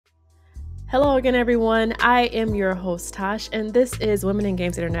Hello again, everyone. I am your host, Tosh, and this is Women in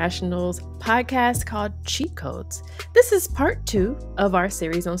Games International's podcast called Cheat Codes. This is part 2 of our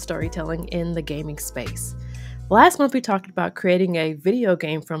series on storytelling in the gaming space. Last month, we talked about creating a video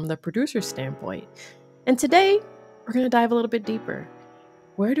game from the producer's standpoint. And today, we're going to dive a little bit deeper.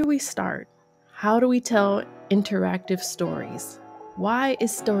 Where do we start? How do we tell interactive stories? Why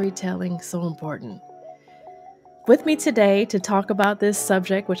is storytelling so important? With me today to talk about this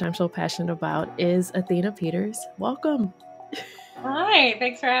subject, which I'm so passionate about, is Athena Peters. Welcome. Hi,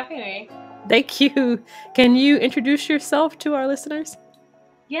 thanks for having me. Thank you. Can you introduce yourself to our listeners?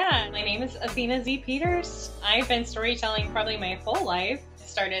 Yeah, my name is Athena Z. Peters. I've been storytelling probably my whole life. I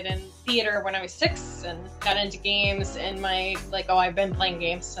started in theater when I was 6 and got into games in I've been playing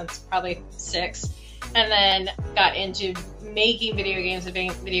games since probably 6. And then got into making video games, the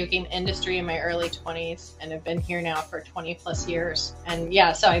video game industry in my early 20s, and have been here now for 20 plus years. And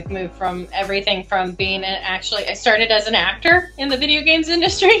yeah, so I've moved from everything from being I started as an actor in the video games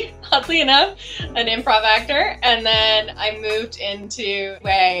industry, oddly enough, an improv actor. And then I moved into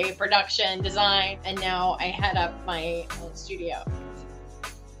production, design, and now I head up my own studio.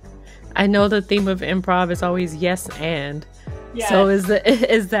 I know the theme of improv is always yes and. Yes. So is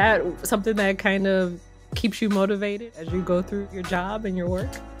that something that kind of keeps you motivated as you go through your job and your work?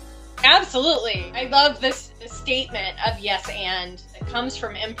 Absolutely. I love this statement of yes and that comes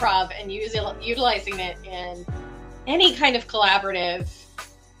from improv and utilizing it in any kind of collaborative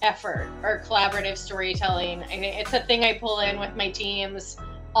effort or collaborative storytelling. I mean, it's a thing I pull in with my teams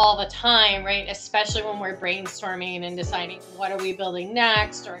all the time, right? Especially when we're brainstorming and deciding what are we building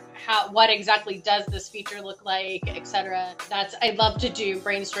next, or what exactly does this feature look like, etc. I love to do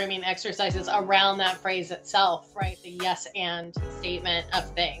brainstorming exercises around that phrase itself, right? The yes and statement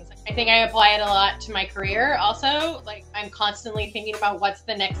of things. I think I apply it a lot to my career also. I'm constantly thinking about what's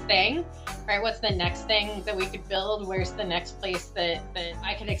the next thing, right? What's the next thing that we could build? Where's the next place that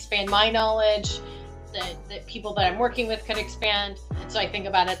I can expand my knowledge? That people that I'm working with could expand. And so I think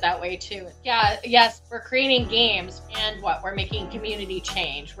about it that way too. Yeah, yes, we're creating games and we're making community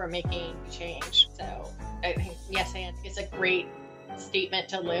change. We're making change. So I think yes and is a great statement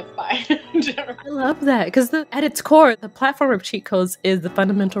to live by. I love that because at its core, the platform of Cheat Codes is the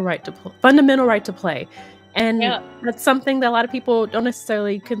fundamental right to play. And that's something that a lot of people don't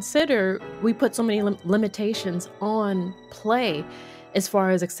necessarily consider. We put so many limitations on play, as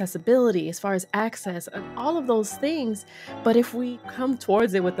far as accessibility, as far as access, and all of those things. But if we come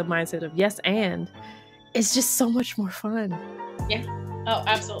towards it with the mindset of yes and, it's just so much more fun. Yeah. Oh,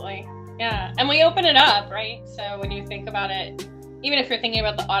 absolutely. Yeah. And we open it up, right? So when you think about it, even if you're thinking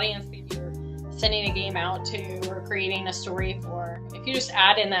about the audience that you're sending a game out to or creating a story for, if you just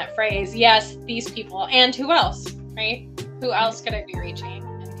add in that phrase, yes, these people, and who else, right? Who else could I be reaching,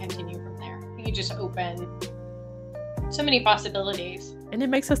 and continue from there? You just open so many possibilities. And it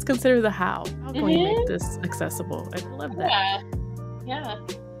makes us consider the how. How can we make this accessible? I love that. Yeah.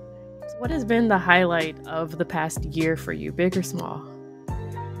 So what has been the highlight of the past year for you, big or small?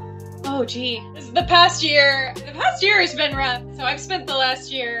 Oh, gee. The past year has been rough. So I've spent the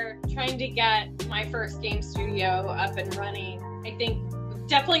last year trying to get my first game studio up and running. I think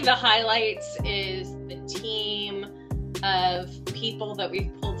definitely the highlights is the team of people that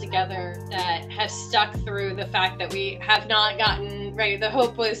we've pulled together that have stuck through the fact that we have not gotten, right? The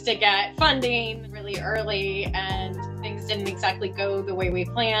hope was to get funding really early and things didn't exactly go the way we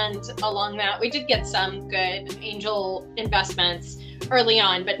planned along that. We did get some good angel investments early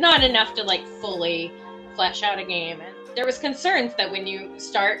on, but not enough to fully flesh out a game. And there was concerns that when you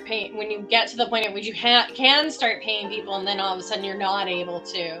start paying, when you get to the point at which you can start paying people and then all of a sudden you're not able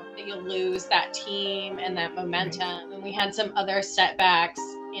to, that you'll lose that team and that momentum. And we had some other setbacks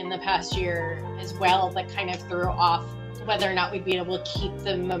in the past year as well that kind of threw off whether or not we'd be able to keep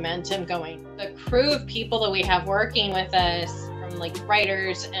the momentum going. The crew of people that we have working with us, from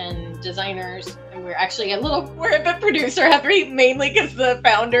writers and designers, and we're a bit producer heavy, mainly because the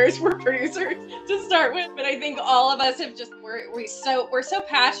founders were producers to start with. But I think all of us have we're so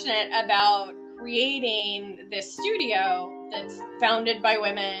passionate about creating this studio that's founded by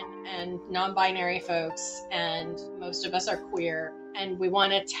women and non-binary folks, and most of us are queer, and we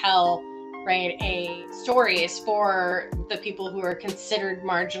want to tell stories for the people who are considered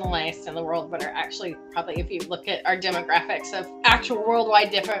marginalized in the world, but are actually probably, if you look at our demographics of actual worldwide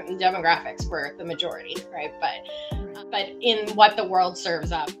different demographics, we're the majority, right? But in what the world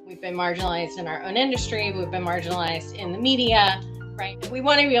serves up, we've been marginalized in our own industry, we've been marginalized in the media, right? We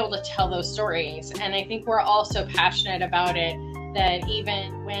want to be able to tell those stories, and I think we're all so passionate about it that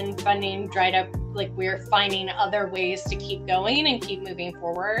even when funding dried up like we're finding other ways to keep going and keep moving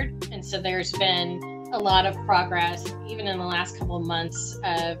forward. And so there's been a lot of progress, even in the last couple of months,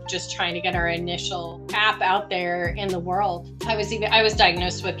 of just trying to get our initial app out there in the world. I was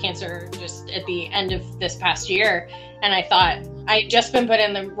diagnosed with cancer just at the end of this past year, and I thought I had just been put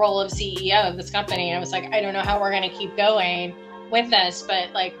in the role of CEO of this company, and I was like, I don't know how we're going to keep going with this,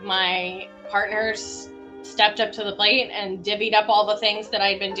 but like my partners stepped up to the plate and divvied up all the things that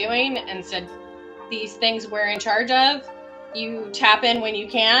I'd been doing and said, these things we're in charge of. You tap in when you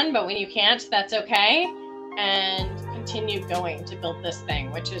can, but when you can't, that's okay. And continue going to build this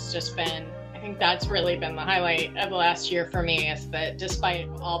thing, which has just been, I think that's really been the highlight of the last year for me, is that despite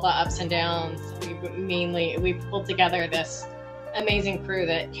all the ups and downs, we pulled together this amazing crew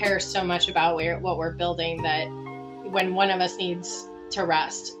that cares so much about what we're building, that when one of us needs to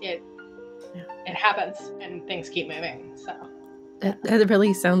rest, it happens and things keep moving. So that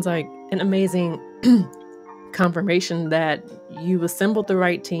really sounds like an amazing confirmation that you assembled the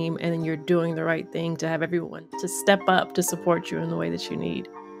right team and you're doing the right thing to have everyone to step up to support you in the way that you need.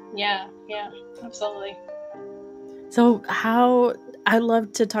 Yeah, absolutely. So I'd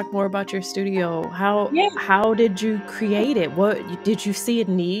love to talk more about your studio. How did you create it? What did you see a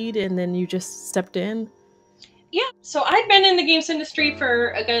need and then you just stepped in? Yeah, so I've been in the games industry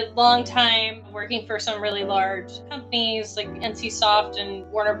for a good long time, working for some really large companies like NCSoft and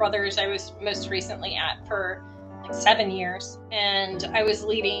Warner Brothers. I was most recently at for like 7 years, and I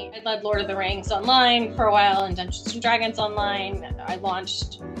led Lord of the Rings online for a while and Dungeons and Dragons online. I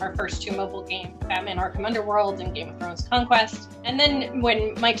launched our first 2 mobile games, Batman Arkham Underworld and Game of Thrones Conquest. And then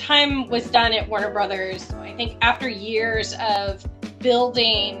when my time was done at Warner Brothers, I think after years of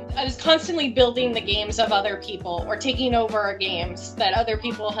I was constantly building the games of other people or taking over games that other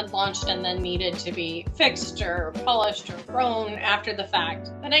people had launched and then needed to be fixed or polished or grown after the fact.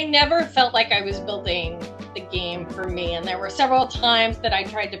 But I never felt like I was building the game for me. And there were several times that I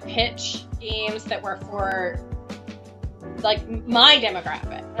tried to pitch games that were for like my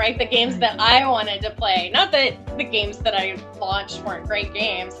demographic, right? The games that I wanted to play. Not that the games that I launched weren't great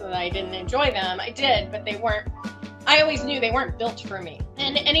games and that I didn't enjoy them. I did, but I always knew they weren't built for me.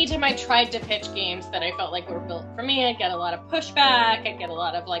 And anytime I tried to pitch games that I felt like were built for me, I'd get a lot of pushback. I'd get a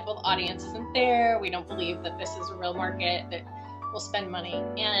lot of like, well, the audience isn't there. We don't believe that this is a real market that will spend money.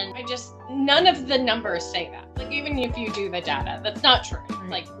 And none of the numbers say that. Like, even if you do the data, that's not true.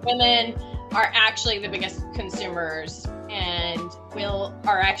 Like, women are actually the biggest consumers and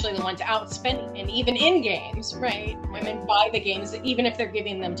are actually the ones outspending. And even in games, right? Women buy the games even if they're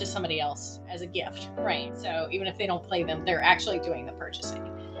giving them to somebody else as a gift, right? So even if they don't play them, they're actually doing the purchasing.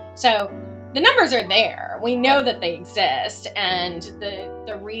 So the numbers are there. We know that they exist, and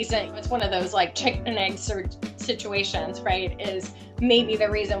the reason, it's one of those like chicken and egg situations, right, is maybe the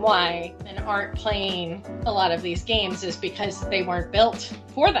reason why men aren't playing a lot of these games is because they weren't built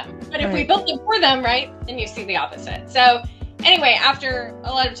for them. But if we built them for them, right, then you see the opposite. So anyway, after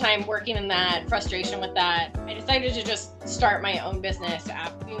a lot of time working in that, frustration with that, I decided to just start my own business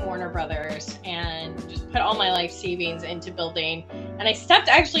at Warner Brothers and just put all my life savings into building. And I stepped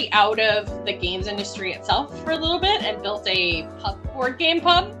actually out of the games industry itself for a little bit and built a board game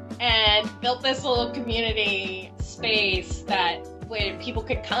pub, and built this little community space that where people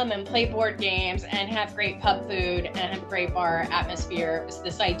could come and play board games and have great pub food and have a great bar atmosphere. It was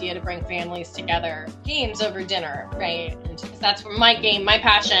this idea to bring families together, games over dinner, right? And that's where my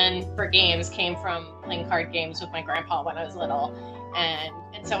passion for games came from, playing card games with my grandpa when I was little. And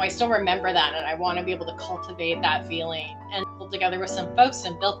so I still remember that, and I want to be able to cultivate that feeling, and pulled together with some folks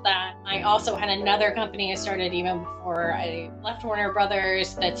and built that. I also had another company I started even before I left Warner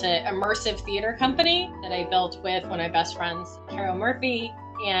Brothers that's an immersive theater company that I built with one of my best friends, Carol Murphy,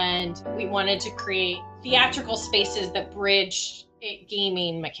 and we wanted to create theatrical spaces that bridge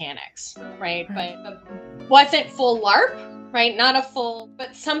gaming mechanics, right? But wasn't full LARP, right? Not a full,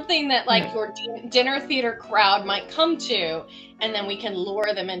 but something that like your dinner theater crowd might come to, and then we can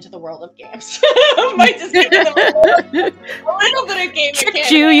lure them into the world of games. By just giving them a little bit of game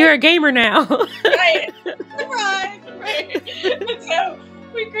mechanics. You're a gamer now. Right. Surprise. Right. And so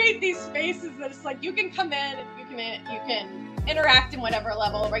we create these spaces that it's like you can come in and you can interact in whatever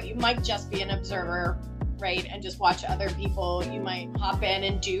level, right? You might just be an observer, right, and just watch other people. You might hop in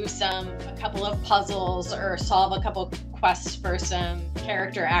and do a couple of puzzles or solve a couple quests for some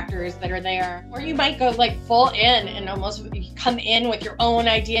character actors that are there. Or you might go like full in and almost come in with your own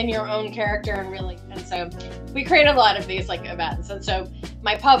idea and your own character and so we create a lot of these like events. And so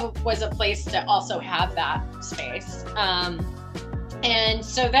my pub was a place to also have that space. And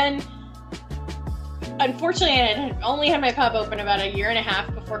so then unfortunately, I had only had my pub open about 1.5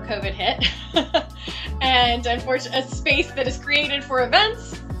 years before COVID hit. And unfortunately, a space that is created for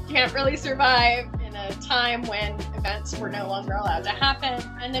events can't really survive in a time when events were no longer allowed to happen.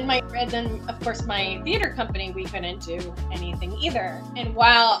 And then of course my theater company, we couldn't do anything either. And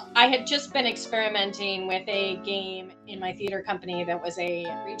while I had just been experimenting with a game in my theater company that was a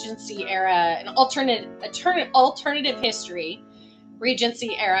Regency era, an alternative history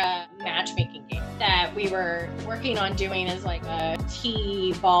Regency era matchmaking game that we were working on doing as like a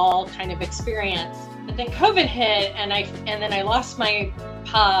T-ball kind of experience. But then COVID hit, and then I lost my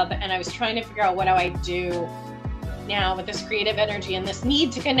pub, and I was trying to figure out what do I do now with this creative energy and this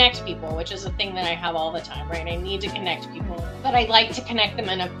need to connect people, which is a thing that I have all the time, right? I need to connect people, but I like to connect them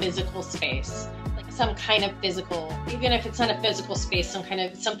in a physical space, like some kind of physical, even if it's not a physical space,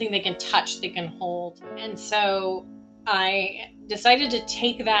 something they can touch, they can hold. And so I decided to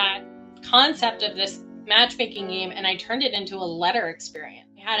take that concept of this matchmaking game and I turned it into a letter experience.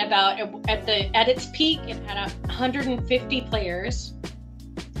 It had at its peak, it had 150 players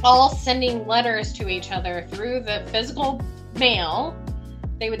all sending letters to each other through the physical mail.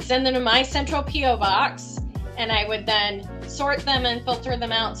 They would send them to my central PO box, and I would then sort them and filter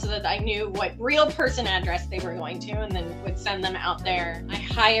them out so that I knew what real person address they were going to, and then would send them out there. I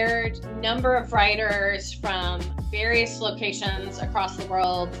hired a number of writers from various locations across the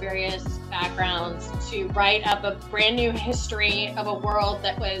world, various backgrounds, to write up a brand new history of a world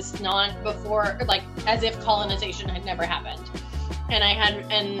that was before, like as if colonization had never happened.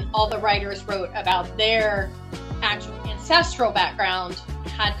 And all the writers wrote about their actual ancestral background.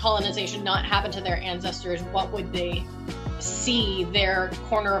 Had colonization not happened to their ancestors, what would they see their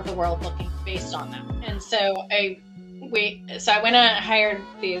corner of the world looking based on that? And so I went out and hired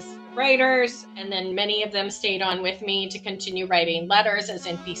these writers, and then many of them stayed on with me to continue writing letters as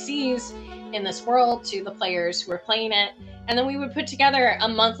NPCs in this world to the players who were playing it. And then we would put together a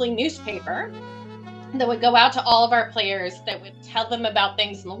monthly newspaper that would go out to all of our players, that would tell them about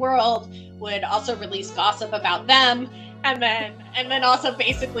things in the world, would also release gossip about them, and then also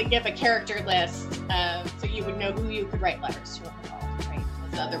basically give a character list so you would know who you could write letters to in the world, right?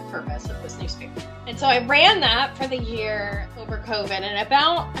 That's the other purpose of this newspaper. And so I ran that for the year over COVID, and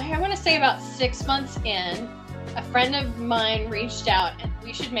I want to say about 6 months in, a friend of mine reached out and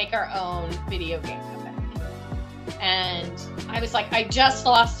we should make our own video game company. And I was like, I just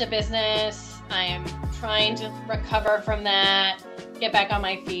lost a business. I am trying to recover from that, get back on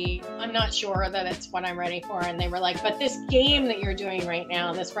my feet. I'm not sure that it's what I'm ready for. And they were like, but this game that you're doing right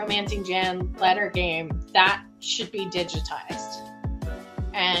now, this Romancing Jan letter game, that should be digitized.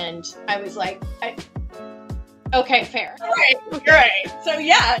 And I was like, okay, fair. Right. So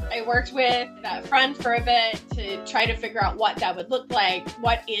yeah, I worked with that friend for a bit to try to figure out what that would look like.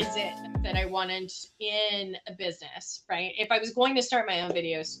 What is it that I wanted in a business, right? If I was going to start my own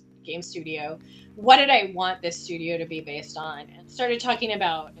game studio, what did I want this studio to be based on? And started talking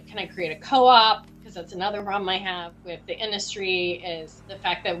about, can I create a co-op? Because that's another problem I have with the industry, is the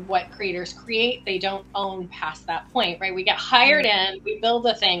fact that what creators create, they don't own past that point, right? We get hired in, we build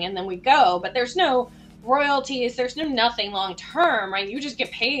a thing, and then we go, but there's no royalties, there's no nothing long term, right? You just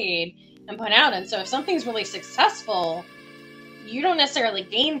get paid and put out. And so if something's really successful, you don't necessarily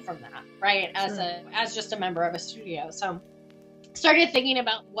gain from that, right? As just a member of a studio. So started thinking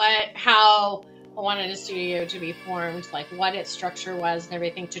about how I wanted a studio to be formed, like what its structure was and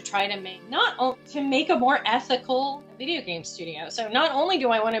everything, to try to make a more ethical video game studio. So not only do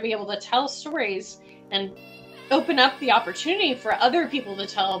I want to be able to tell stories and open up the opportunity for other people to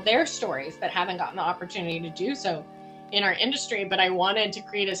tell their stories that haven't gotten the opportunity to do so in our industry, but I wanted to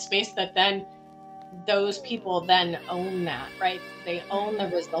create a space that then those people then own that, right? They own the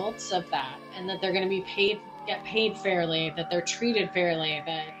results of that, and that they're going to be get paid fairly, that they're treated fairly,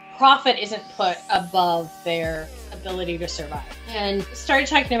 that profit isn't put above their ability to survive. And started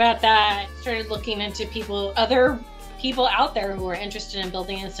talking about that, started looking into other people out there who were interested in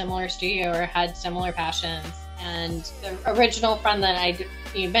building a similar studio or had similar passions. And the original friend that I'd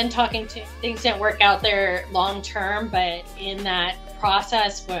been talking to, things didn't work out there long term, but in that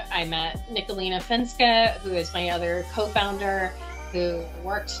process, I met Nicolina Finska, who is my other co-founder, who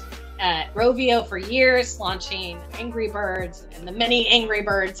worked at Rovio for years, launching Angry Birds and the many Angry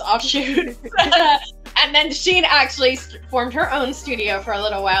Birds offshoots. And then she'd actually formed her own studio for a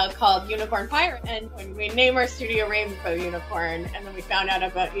little while called Unicorn Pirate. And when we named our studio Rainbow Unicorn, and then we found out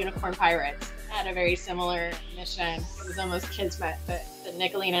about Unicorn Pirates, had a very similar mission. It was almost kismet that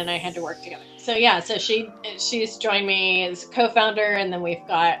Nicolina and I had to work together. So yeah, so she's joined me as co-founder, and then we've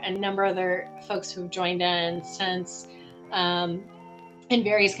got a number of other folks who've joined in since. in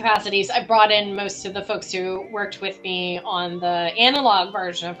various capacities. I brought in most of the folks who worked with me on the analog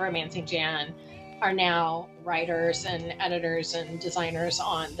version of Romancing Jan are now writers and editors and designers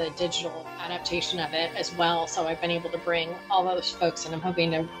on the digital adaptation of it as well. So I've been able to bring all those folks, and I'm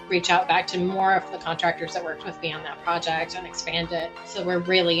hoping to reach out back to more of the contractors that worked with me on that project and expand it. So we're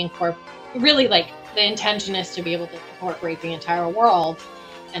really like the intention is to be able to incorporate the entire world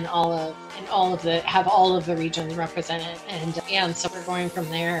and have all of the regions represented, and so we're going from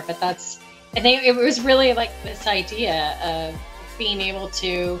there. But I think it was really like this idea of being able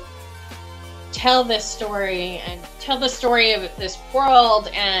to tell this story and tell the story of this world,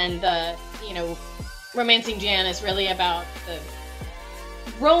 and Romancing Jan is really about the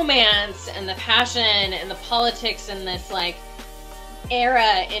romance and the passion and the politics in this like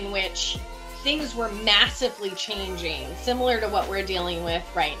era in which things were massively changing, similar to what we're dealing with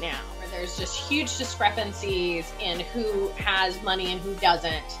right now, where there's just huge discrepancies in who has money and who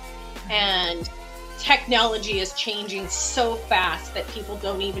doesn't. And technology is changing so fast that people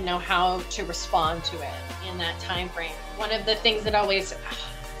don't even know how to respond to it in that time frame. One of the things that always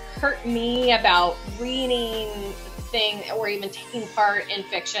hurt me about reading thing or even taking part in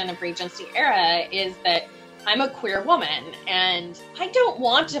fiction of Regency era is that I'm a queer woman, and I don't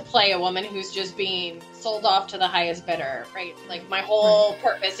want to play a woman who's just being sold off to the highest bidder, right? Like my whole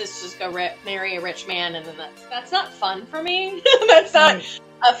purpose is to just go marry a rich man, and then that's not fun for me. That's not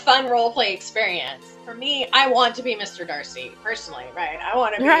a fun role play experience for me. I want to be Mr. Darcy personally, right? I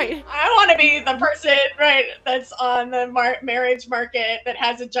want to be the person, right, that's on the marriage market that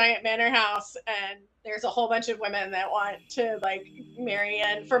has a giant manor house, and there's a whole bunch of women that want to like marry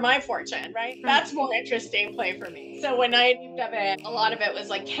in for my fortune, right? That's more interesting play for me. So when I think of it, a lot of it was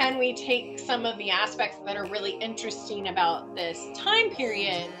like, can we take some of the aspects that are really interesting about this time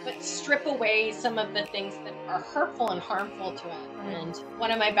period, but strip away some of the things that are hurtful and harmful to it? And one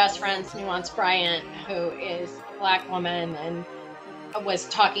of my best friends, Nuance Bryant, who is a Black woman, and was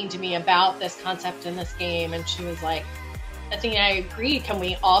talking to me about this concept in this game, and she was like, Athena, I agree. Can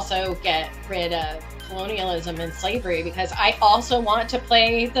we also get rid of colonialism and slavery? Because I also want to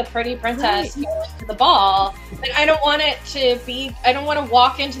play the pretty princess going to the ball. Like, I don't want to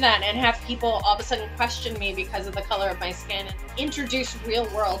walk into that and have people all of a sudden question me because of the color of my skin and introduce real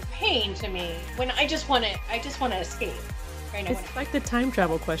world pain to me when I just want to escape. Right? It's like the time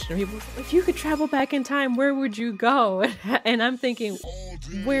travel question. People, if you could travel back in time, where would you go? And I'm thinking,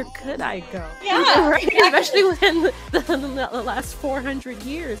 where could I go? Yeah, right? Especially within the last 400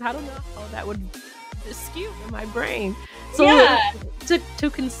 years. I don't know how that would skew in my brain. So to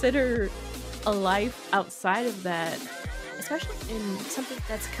consider a life outside of that, especially in something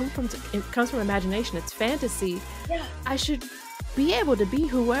that's comes from imagination, it's fantasy. Yeah, I should be able to be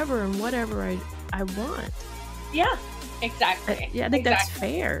whoever and whatever I want. Yeah. Exactly. I think that's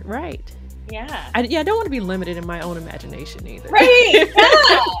fair, right? Yeah. I don't want to be limited in my own imagination either. Right.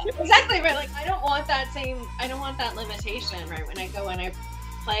 Yeah. Exactly. Right. Like I don't want that limitation. Right. When I go and I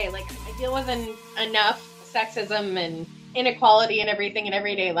play, like I deal with enough sexism and inequality and everything in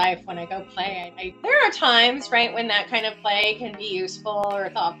everyday life when I go play. There are times, right, when that kind of play can be useful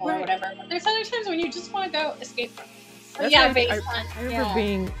or thoughtful or whatever. But there's other times when you just want to go escape from it. So, I remember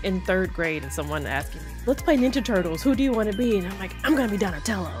being in 3rd grade and someone asking me, let's play Ninja Turtles. Who do you want to be? And I'm like, I'm going to be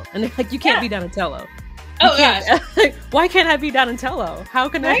Donatello. And they're like, you can't be Donatello. Oh, gosh. Why can't I be Donatello? How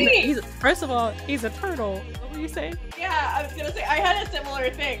can I? First of all, he's a turtle. What were you saying? Yeah, I was going to say, I had a similar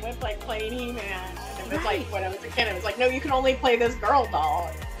thing with like playing He-Man. And it was like, when I was a kid, it was like, no, you can only play this girl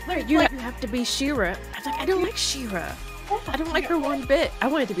doll. Right, you have to be She-Ra. I was like, I don't like She-Ra. I don't like her one bit. I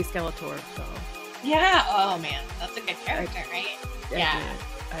wanted to be Skeletor, so. Yeah. Oh man, that's a good character, right? Yeah.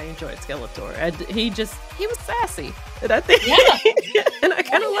 I enjoyed Skeletor. He was sassy, and I think, and I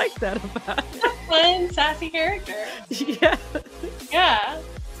kind of like that about him. Fun, sassy character. Yeah. Yeah.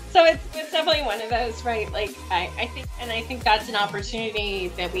 So it's definitely one of those, right? Like I think that's an opportunity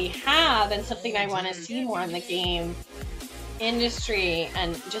that we have, and something I want to see more in the game industry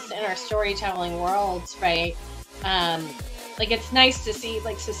and just in our storytelling worlds, right? Like it's nice to see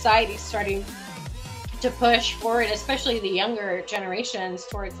like society starting to push forward, especially the younger generations,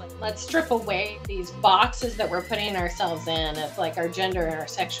 towards like, let's strip away these boxes that we're putting ourselves in of like our gender and our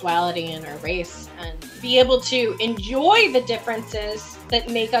sexuality and our race, and be able to enjoy the differences that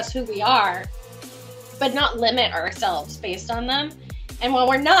make us who we are, but not limit ourselves based on them. And while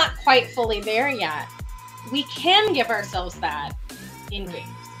we're not quite fully there yet, we can give ourselves that in games,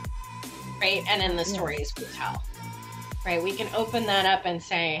 right? And in the stories we tell, right? We can open that up and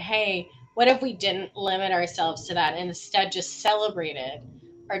say, hey, what if we didn't limit ourselves to that and instead just celebrated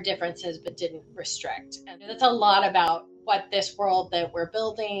our differences, but didn't restrict. And that's a lot about what this world that we're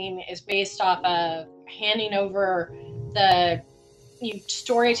building is based off of, handing over the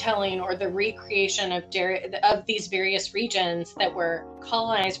storytelling or the recreation of these various regions that were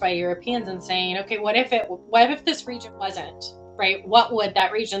colonized by Europeans, and saying, okay, what if this region wasn't, right? What would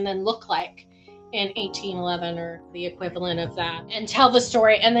that region then look like in 1811 or the equivalent of that? And tell the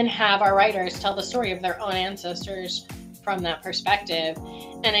story, and then have our writers tell the story of their own ancestors from that perspective.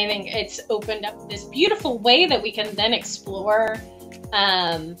 And I think it's opened up this beautiful way that we can then explore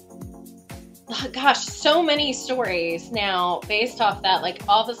so many stories now based off that. Like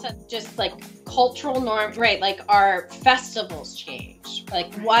all of a sudden, just like cultural norms, right? Like our festivals change,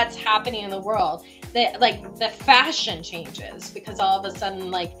 like what's happening in the world, like the fashion changes, because all of a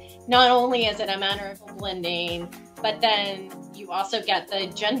sudden, like, not only is it a matter of blending, but then you also get the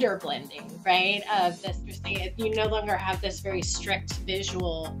gender blending, right? Of this, you no longer have this very strict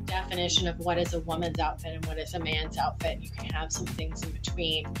visual definition of what is a woman's outfit and what is a man's outfit. You can have some things in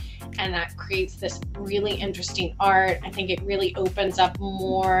between, and that creates this really interesting art. I think it really opens up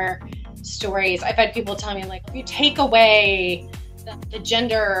more stories. I've had people tell me, like, if you take away the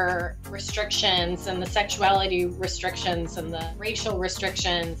gender restrictions and the sexuality restrictions and the racial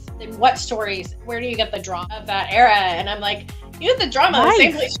restrictions, then what stories, where do you get the drama of that era? And I'm like, you get the drama the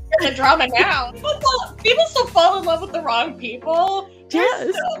same place you get the drama now. People still fall in love with the wrong people.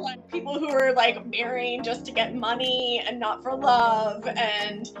 There's still like people who are like marrying just to get money and not for love,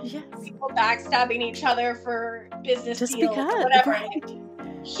 and people backstabbing each other for business deals or whatever.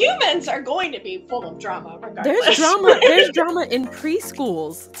 Humans are going to be full of drama regardless. There's drama in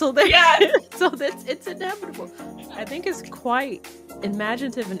preschools, so it's inevitable. I think it's quite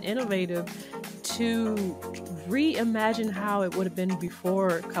imaginative and innovative to reimagine how it would have been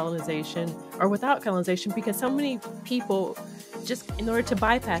before colonization or without colonization, because so many people, just in order to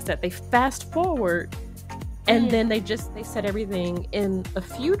bypass that, they fast forward and then they set everything in a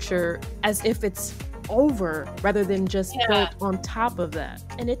future as if it's over, rather than just built on top of that.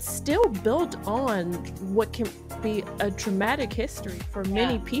 And it's still built on what can be a traumatic history for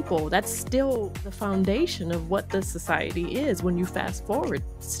many people. That's still the foundation of what the society is when you fast forward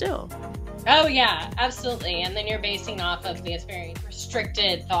still. Oh yeah, absolutely. And then you're basing off of these very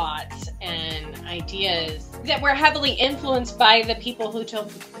restricted thoughts and ideas that were heavily influenced by the people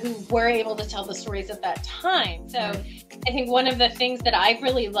who were able to tell the stories at that time. So I think one of the things that I've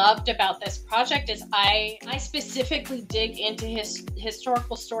really loved about this project is I specifically dig into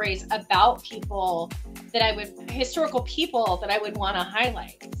historical stories about historical people that I would want to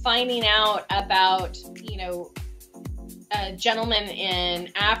highlight. Finding out about, a gentleman in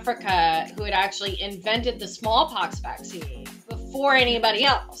Africa who had actually invented the smallpox vaccine before anybody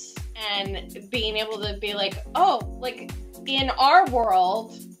else, and being able to be like, oh, like in our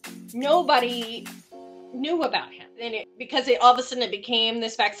world, nobody knew about him. And because all of a sudden it became,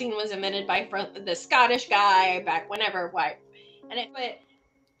 this vaccine was invented by the Scottish guy back whenever, but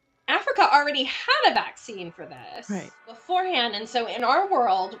Africa already had a vaccine for this beforehand. And so in our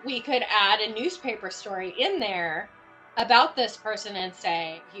world, we could add a newspaper story in there about this person and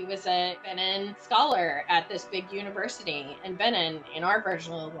say he was a Benin scholar at this big university in Benin, in our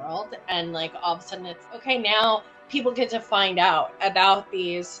version of the world. And like all of a sudden it's okay, now people get to find out about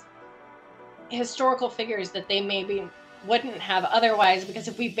these historical figures that they maybe wouldn't have otherwise, because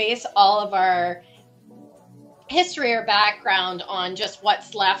if we base all of our history or background on just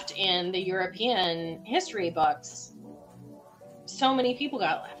what's left in the European history books, so many people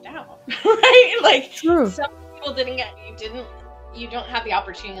got left out, right? Like some people you don't have the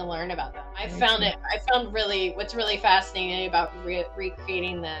opportunity to learn about them. I found what's really fascinating about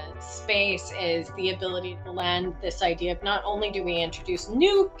recreating the space is the ability to blend this idea of, not only do we introduce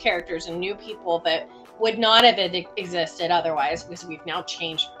new characters and new people that would not have existed otherwise, because we've now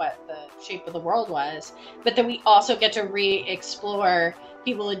changed what the shape of the world was, but that we also get to re-explore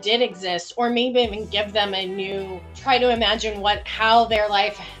people who did exist, or maybe even give them try to imagine how their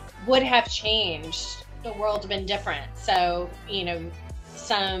life would have changed. The world's been different. So,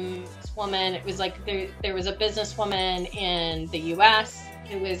 some woman, it was like there was a businesswoman in the US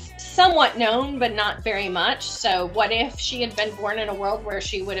who was somewhat known, but not very much. So what if she had been born in a world where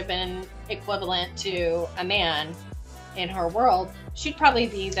she would have been equivalent to a man in her world? She'd probably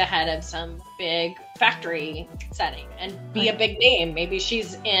be the head of some big factory setting and be a big name. Maybe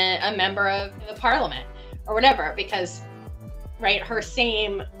she's a member of the parliament or whatever, because her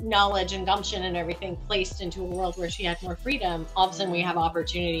same knowledge and gumption and everything placed into a world where she had more freedom, all of a sudden we have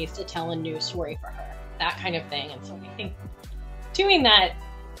opportunities to tell a new story for her, that kind of thing. And so I think doing that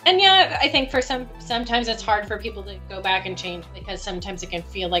And yeah, I think for sometimes it's hard for people to go back and change, because sometimes it can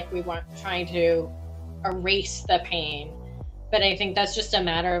feel like we want trying to erase the pain. But I think that's just a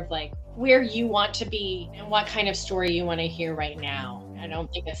matter of like where you want to be and what kind of story you want to hear right now. I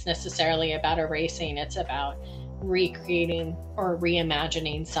don't think it's necessarily about erasing. It's about recreating or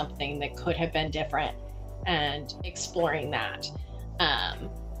reimagining something that could have been different and exploring that.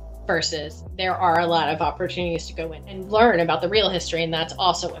 Versus there are a lot of opportunities to go in and learn about the real history, and that's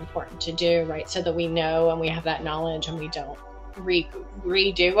also important to do, right? So that we know and we have that knowledge and we don't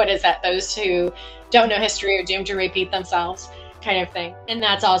redo, what is that? Those who don't know history are doomed to repeat themselves kind of thing. And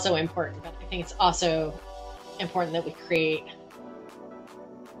that's also important. But I think it's also important that we create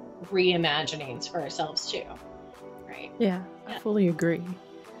reimaginings for ourselves too, right? Yeah, I fully agree.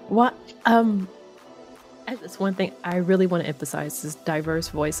 What that's one thing I really want to emphasize is diverse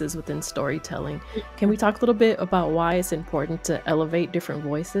voices within storytelling. Can we talk a little bit about why it's important to elevate different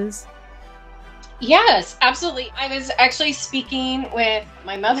voices? Yes, absolutely. I was actually speaking with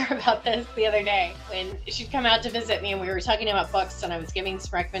my mother about this the other day when she'd come out to visit me, and we were talking about books, and I was giving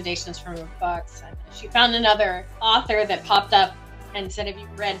some recommendations from her books. And she found another author that popped up and said, "Have you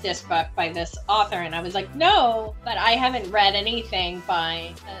read this book by this author?" And I was like, "No, but I haven't read anything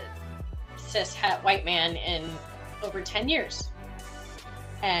by a cis-het white man in over 10 years.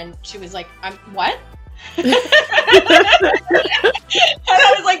 And she was like, what? And I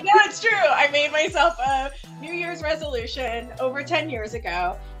was like, no, it's true. I made myself a New Year's resolution over 10 years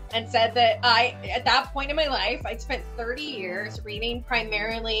ago and said that at that point in my life, I'd spent 30 years reading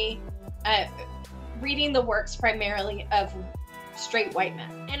the works primarily of straight white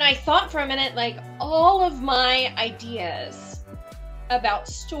men. And I thought for a minute, like, all of my ideas about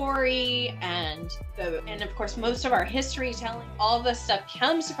story and of course most of our history telling, all this stuff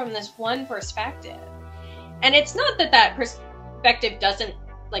comes from this one perspective. And it's not that perspective doesn't,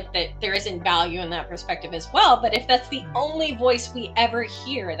 like, that there isn't value in that perspective as well, but if that's the only voice we ever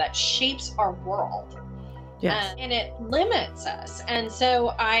hear that shapes our world, yes, and it limits us. And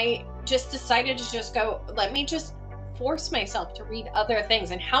so I just decided to just go, let me just force myself to read other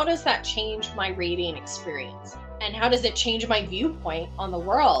things. And how does that change my reading experience? And how does it change my viewpoint on the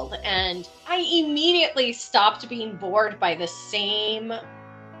world? And I immediately stopped being bored by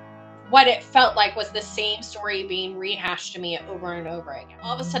what it felt like was the same story being rehashed to me over and over again.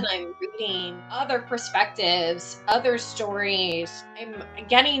 All of a sudden I'm reading other perspectives, other stories. I'm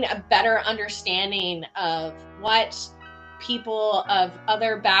getting a better understanding of what people of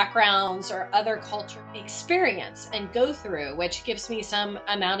other backgrounds or other culture experience and go through, which gives me some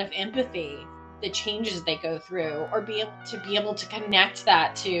amount of empathy, the changes they go through, or be able to connect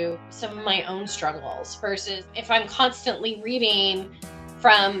that to some of my own struggles, versus if I'm constantly reading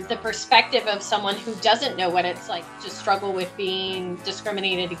from the perspective of someone who doesn't know what it's like to struggle with being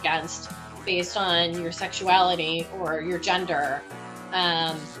discriminated against based on your sexuality or your gender.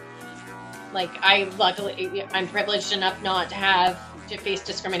 Like, I'm privileged enough not to face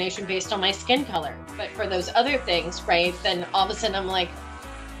discrimination based on my skin color. But for those other things, right, then all of a sudden I'm like,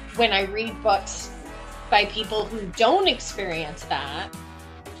 when I read books by people who don't experience that,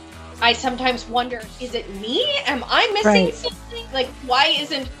 I sometimes wonder, is it me? Am I missing something? Like, why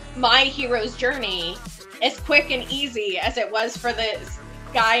isn't my hero's journey as quick and easy as it was for this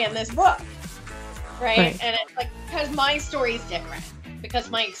guy in this book? Right? And it's like, because my story is different,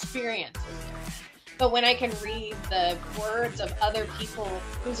 because my experience is different. But when I can read the words of other people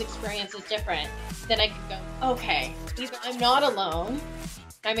whose experience is different, then I can go, okay, I'm not alone.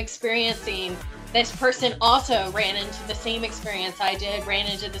 I'm experiencing, this person also ran into the same experience I did, ran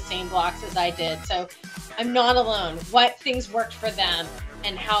into the same blocks as I did. So I'm not alone. What things worked for them,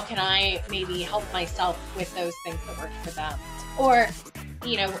 and how can I maybe help myself with those things that worked for them? Or,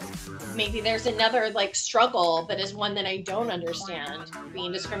 you know, maybe there's another like struggle, but is one that I don't understand.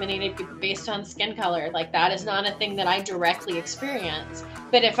 Being discriminated based on skin color, like, that is not a thing that I directly experience.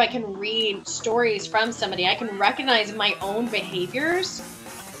 But if I can read stories from somebody, I can recognize my own behaviors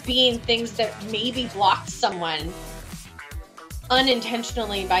being things that maybe blocked someone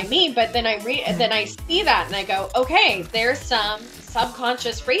unintentionally by me. But then I see that and I go, okay, there's some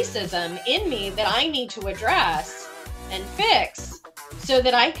subconscious racism in me that I need to address and fix so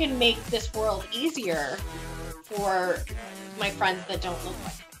that I can make this world easier for my friends that don't look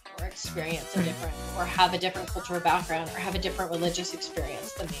like me, or experience a different, or have a different cultural background, or have a different religious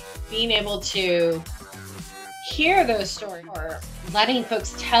experience than me. Being able to hear those stories, or letting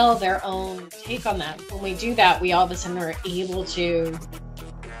folks tell their own take on them. When we do that, we all of a sudden are able to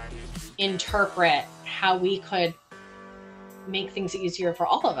interpret how we could make things easier for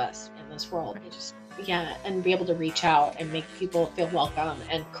all of us in this world. yeah, and be able to reach out and make people feel welcome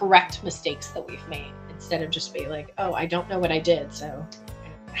and correct mistakes that we've made instead of just be like, oh, I don't know what I did, so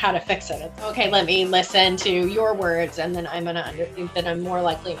how to fix it. It's, okay, let me listen to your words, and then I'm more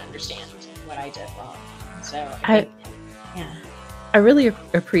likely to understand what I did wrong. So I think, yeah. I really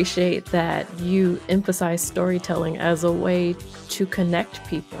appreciate that you emphasize storytelling as a way to connect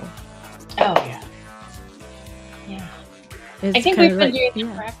people. Oh, yeah. Yeah. It's I think we've been doing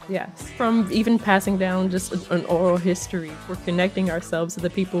that correctly. Yes. From even passing down just an oral history, we're connecting ourselves to the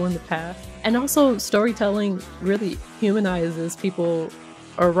people in the past. And also storytelling really humanizes people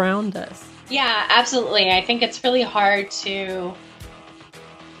around us. Yeah, absolutely. I think it's really hard to...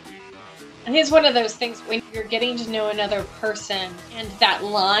 I think it's one of those things when you're getting to know another person and that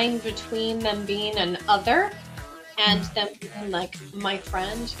line between them being an other and them being like my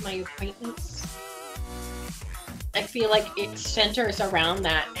friend, my acquaintance. I feel like it centers around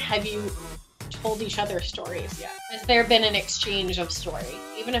that. Have you told each other stories yet? Has there been an exchange of story?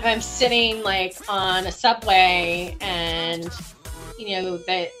 Even if I'm sitting like on a subway and, you know,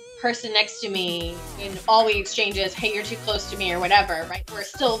 the person next to me and all we exchange is, hey, you're too close to me or whatever, right? We're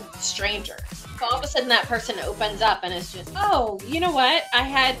still strangers. So all of a sudden that person opens up and it's just, oh, you know what? I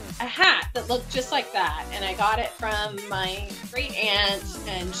had a hat that looked just like that and I got it from my great aunt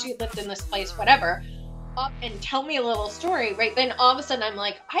and she lived in this place, whatever. Up and tell me a little story, right? Then all of a sudden I'm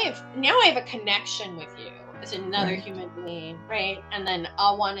like, I have a connection with you as another human being, right? And then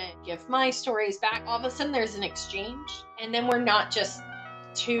I'll want to give my stories back. All of a sudden there's an exchange and then we're not just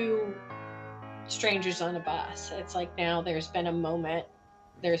two strangers on a bus. It's like now there's been a moment,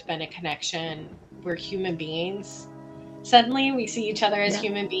 there's been a connection. We're human beings. Suddenly we see each other as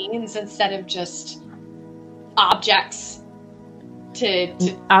human beings instead of just objects.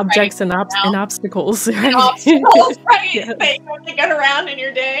 Objects and obstacles, right? And obstacles, right? Yes. That you have to get around in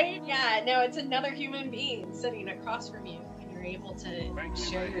your day. Yeah, no, it's another human being sitting across from you, and you're able to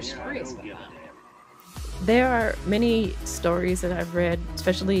share your stories with them. There are many stories that I've read,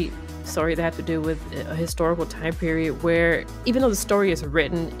 especially stories that have to do with a historical time period, where even though the story is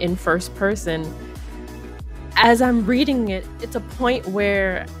written in first person, as I'm reading it, it's a point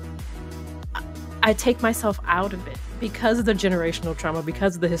where I take myself out of it. Because of the generational trauma,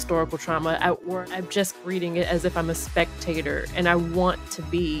 because of the historical trauma, I'm just reading it as if I'm a spectator and I want to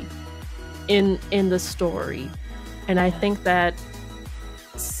be in the story. And I think that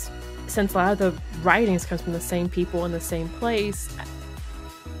since a lot of the writings comes from the same people in the same place,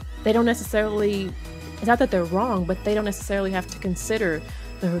 they don't necessarily, it's not that they're wrong, but they don't necessarily have to consider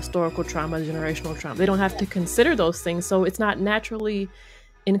the historical trauma, the generational trauma. They don't have to consider those things. So it's not naturally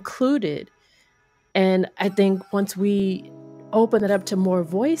included. And I think once we open it up to more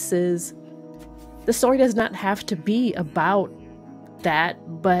voices, the story does not have to be about that,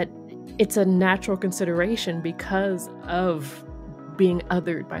 but it's a natural consideration because of being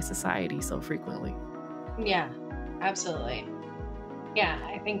othered by society so frequently. Yeah, absolutely. Yeah,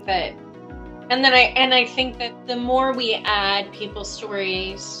 I think that, and I think that the more we add people's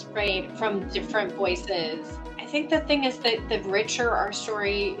stories, right, from different voices, I think the thing is that the richer our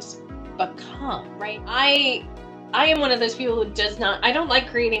stories become, right? I am one of those people who I don't like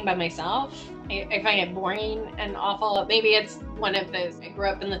creating by myself. I find it boring and awful. Maybe it's one of those, I grew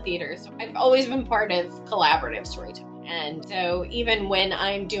up in the theater, so I've always been part of collaborative storytelling. And so even when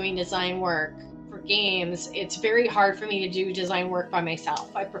I'm doing design work for games, it's very hard for me to do design work by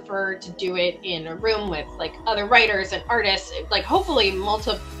myself. I prefer to do it in a room with like other writers and artists, like hopefully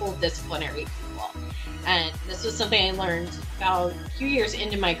multiple disciplinary people. And this was something I learned about a few years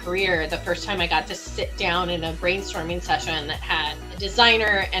into my career, the first time I got to sit down in a brainstorming session that had a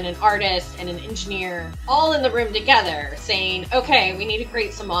designer and an artist and an engineer all in the room together saying, okay, we need to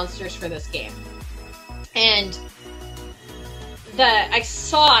create some monsters for this game. And I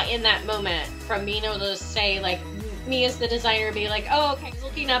saw in that moment from being able to say, like, me as the designer be like, oh, okay, I was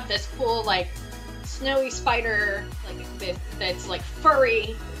looking up this cool, like, snowy spider, like, that's, like,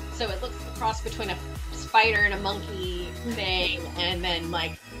 furry. So it looks like a cross between a spider and a monkey thing, and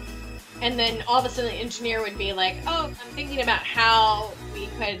then all of a sudden the engineer would be like, oh, I'm thinking about how we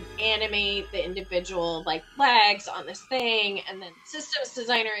could animate the individual like legs on this thing, and then systems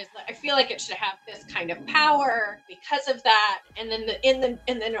designer is like, I feel like it should have this kind of power because of that, and then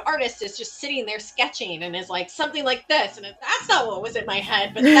the artist is just sitting there sketching and is like something like this, and that's not what was in my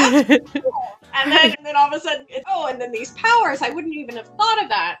head, but that's cool. And then all of a sudden, and then these powers, I wouldn't even have thought of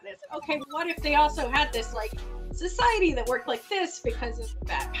that. And it's, okay, what if they also had this like society that worked like this because of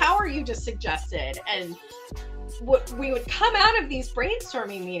that power you just suggested? And we would come out of these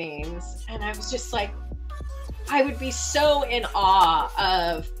brainstorming meetings, and I was just like, I would be so in awe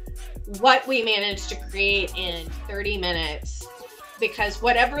of what we managed to create in 30 minutes, because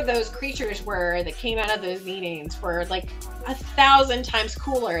whatever those creatures were that came out of those meetings were like 1,000 times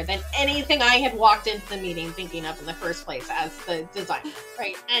cooler than anything I had walked into the meeting thinking of in the first place as the designer,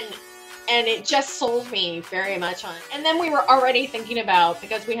 right? And it just sold me very much on. And then we were already thinking about,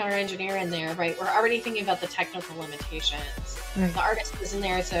 because we had our engineer in there, right? We're already thinking about the technical limitations. Right. The artist was in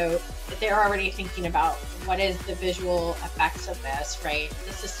there, so they're already thinking about what is the visual effects of this, right?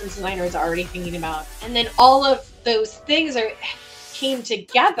 The systems designer is already thinking about, and then all of those things came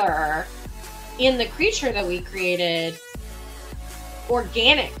together in the creature that we created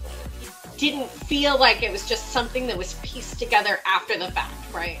organically. It didn't feel like it was just something that was pieced together after the fact,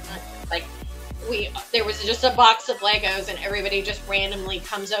 right? Like there was just a box of Legos and everybody just randomly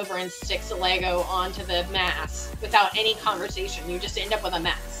comes over and sticks a Lego onto the mass without any conversation. You just end up with a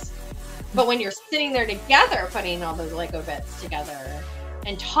mess. But when you're sitting there together putting all those Lego bits together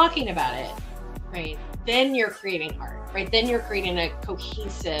and talking about it, right, then you're creating art, right? Then you're creating a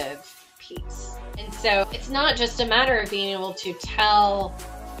cohesive piece. And so it's not just a matter of being able to tell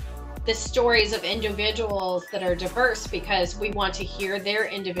the stories of individuals that are diverse because we want to hear their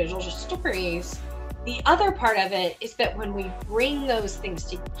individual stories. The other part of it is that when we bring those things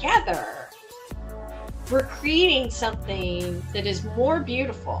together, we're creating something that is more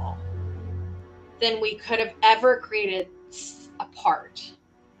beautiful than we could have ever created apart.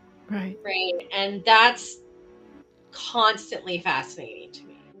 Right. Right. And that's constantly fascinating to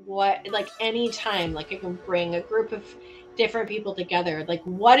me. Like any time, like you can bring a group of different people together, like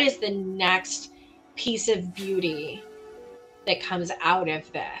what is the next piece of beauty that comes out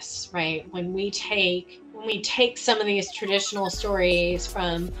of this, right? When we take some of these traditional stories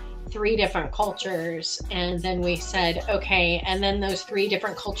from 3 different cultures, and then we said, okay, and then those 3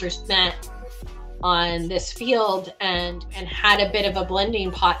 different cultures met on this field and had a bit of a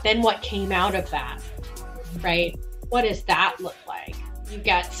blending pot, then what came out of that, right? What does that look like? You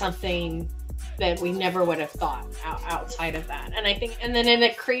get something that we never would have thought outside of that. And I think, and then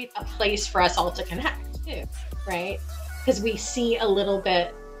it create a place for us all to connect too, right? Because we see a little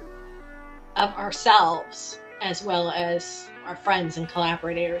bit of ourselves as well as our friends and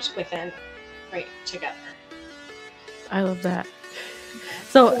collaborators within, right, together. I love that.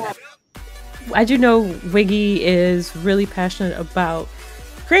 So yeah. I do know WIGI is really passionate about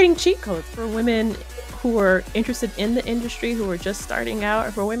creating cheat codes for women who are interested in the industry, who are just starting out,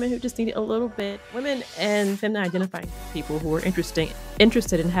 or for women who just need a little bit, women and feminine identifying people who are interested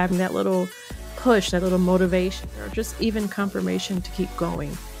in having that little push, that little motivation, or just even confirmation to keep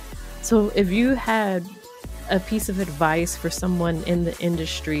going. So if you had a piece of advice for someone in the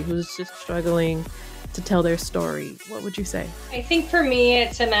industry who's just struggling to tell their story, what would you say? I think for me,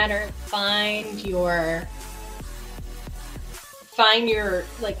 it's a matter of find your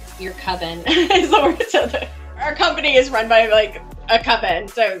coven. So our company is run by like a coven,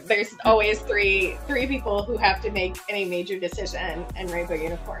 so there's always three people who have to make any major decision and rainbow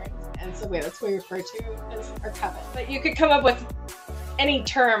unicorns, and so that's what we refer to as our coven. But you could come up with any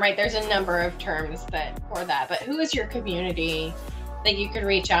term, right? There's a number of terms for that, but who is your community that you could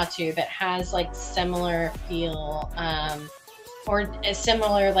reach out to that has like similar feel or a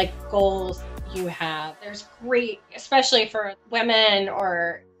similar like goals you have? There's great, especially for women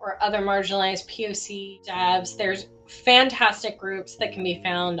or other marginalized POC devs, there's fantastic groups that can be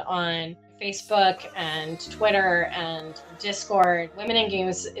found on Facebook and Twitter and Discord. Women in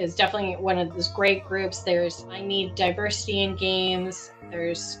Games is definitely one of those great groups. There's I Need Diversity in Games.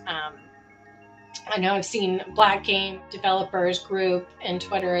 There's I know I've seen Black Game Developers group in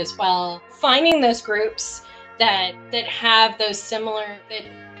Twitter as well. Finding those groups that have those similar, that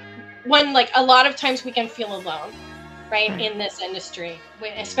one, like a lot of times we can feel alone, right, in this industry,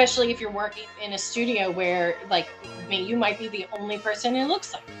 especially if you're working in a studio where like you might be the only person it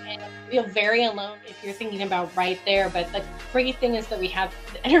looks like, and you feel very alone if you're thinking about right there. But the great thing is that we have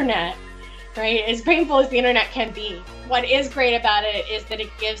the internet, right? As painful as the internet can be, what is great about it is that it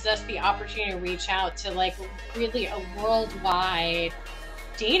gives us the opportunity to reach out to like really a worldwide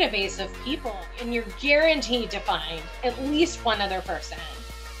database of people, and you're guaranteed to find at least one other person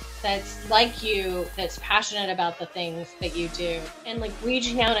that's like you, that's passionate about the things that you do, and like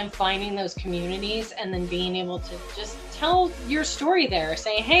reaching out and finding those communities and then being able to just tell your story there.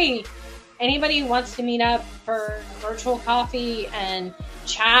 Say, hey, anybody who wants to meet up for virtual coffee and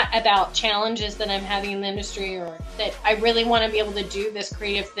chat about challenges that I'm having in the industry, or that I really want to be able to do this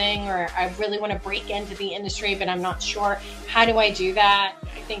creative thing, or I really want to break into the industry, but I'm not sure, how do I do that?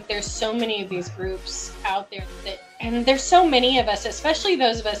 I think there's so many of these groups out there and there's so many of us, especially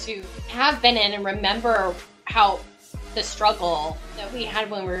those of us who have been in and remember how the struggle that we had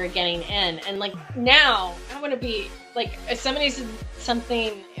when we were getting in. And like now, I want to be like, if somebody said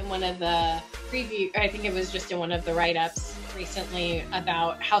something in one of the preview, I think it was just in one of the write-ups recently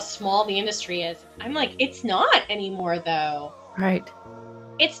about how small the industry is. I'm like, it's not anymore though. Right.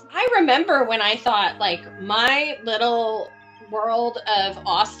 I remember when I thought like my little world of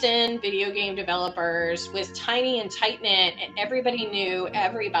Austin video game developers was tiny and tight knit and everybody knew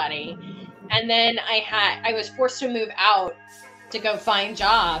everybody. And then I was forced to move out to go find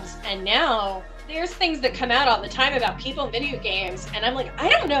jobs. And now there's things that come out all the time about people in video games. And I'm like, I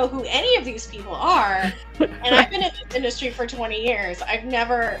don't know who any of these people are. And I've been in this industry for 20 years. I've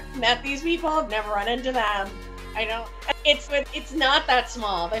never met these people. I've never run into them. It's not that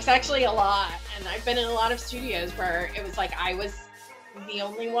small. There's actually a lot. And I've been in a lot of studios where it was like I was the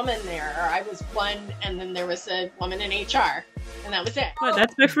only woman there, or I was one, and then there was a woman in HR, and that was it. Well,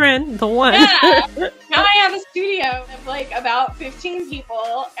 that's my friend, the one. Yeah. Now I have a studio of like about 15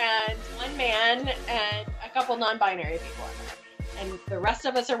 people and one man and a couple non-binary people in there. And the rest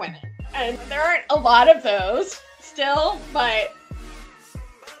of us are women. And there aren't a lot of those still, but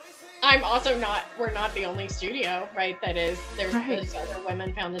we're not the only studio, right? There's other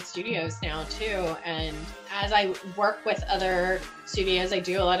women-founded studios now too. And as I work with other studios, I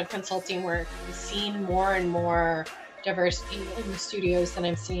do a lot of consulting work. I'm seeing more and more diversity in the studios that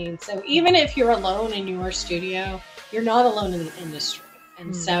I'm seeing. So even if you're alone in your studio, you're not alone in the industry.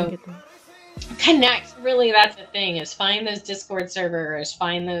 And so connect, really, that's the thing, is find those Discord servers,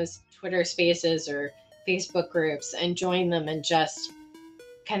 find those Twitter spaces or Facebook groups and join them and just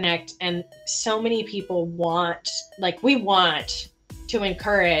connect. And so many people want to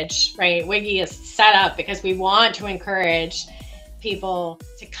encourage, right? WIGI is set up because we want to encourage people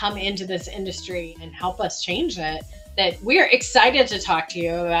to come into this industry and help us change it. That we're excited to talk to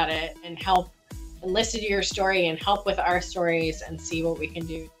you about it and help and listen to your story and help with our stories and see what we can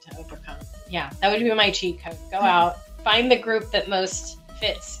do to overcome. Yeah, that would be my cheat code. Go out, find the group that most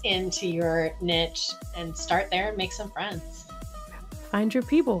fits into your niche and start there and make some friends. Find your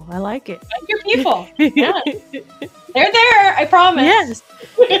people. I like it. Find your people. Yeah. They're there, I promise. Yes.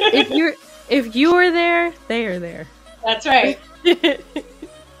 If you are there, they are there. That's right.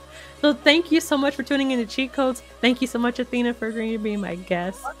 So thank you so much for tuning in to Cheat Codes. Thank you so much, Athena, for agreeing to be my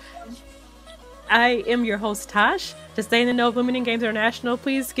guest. I am your host, Tosh. To stay in the know of Women in Games International,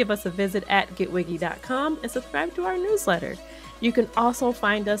 please give us a visit at getwiggy.com and subscribe to our newsletter. You can also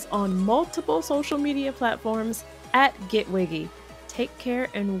find us on multiple social media platforms at GetWiggy. Take care,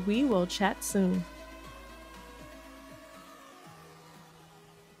 and we will chat soon.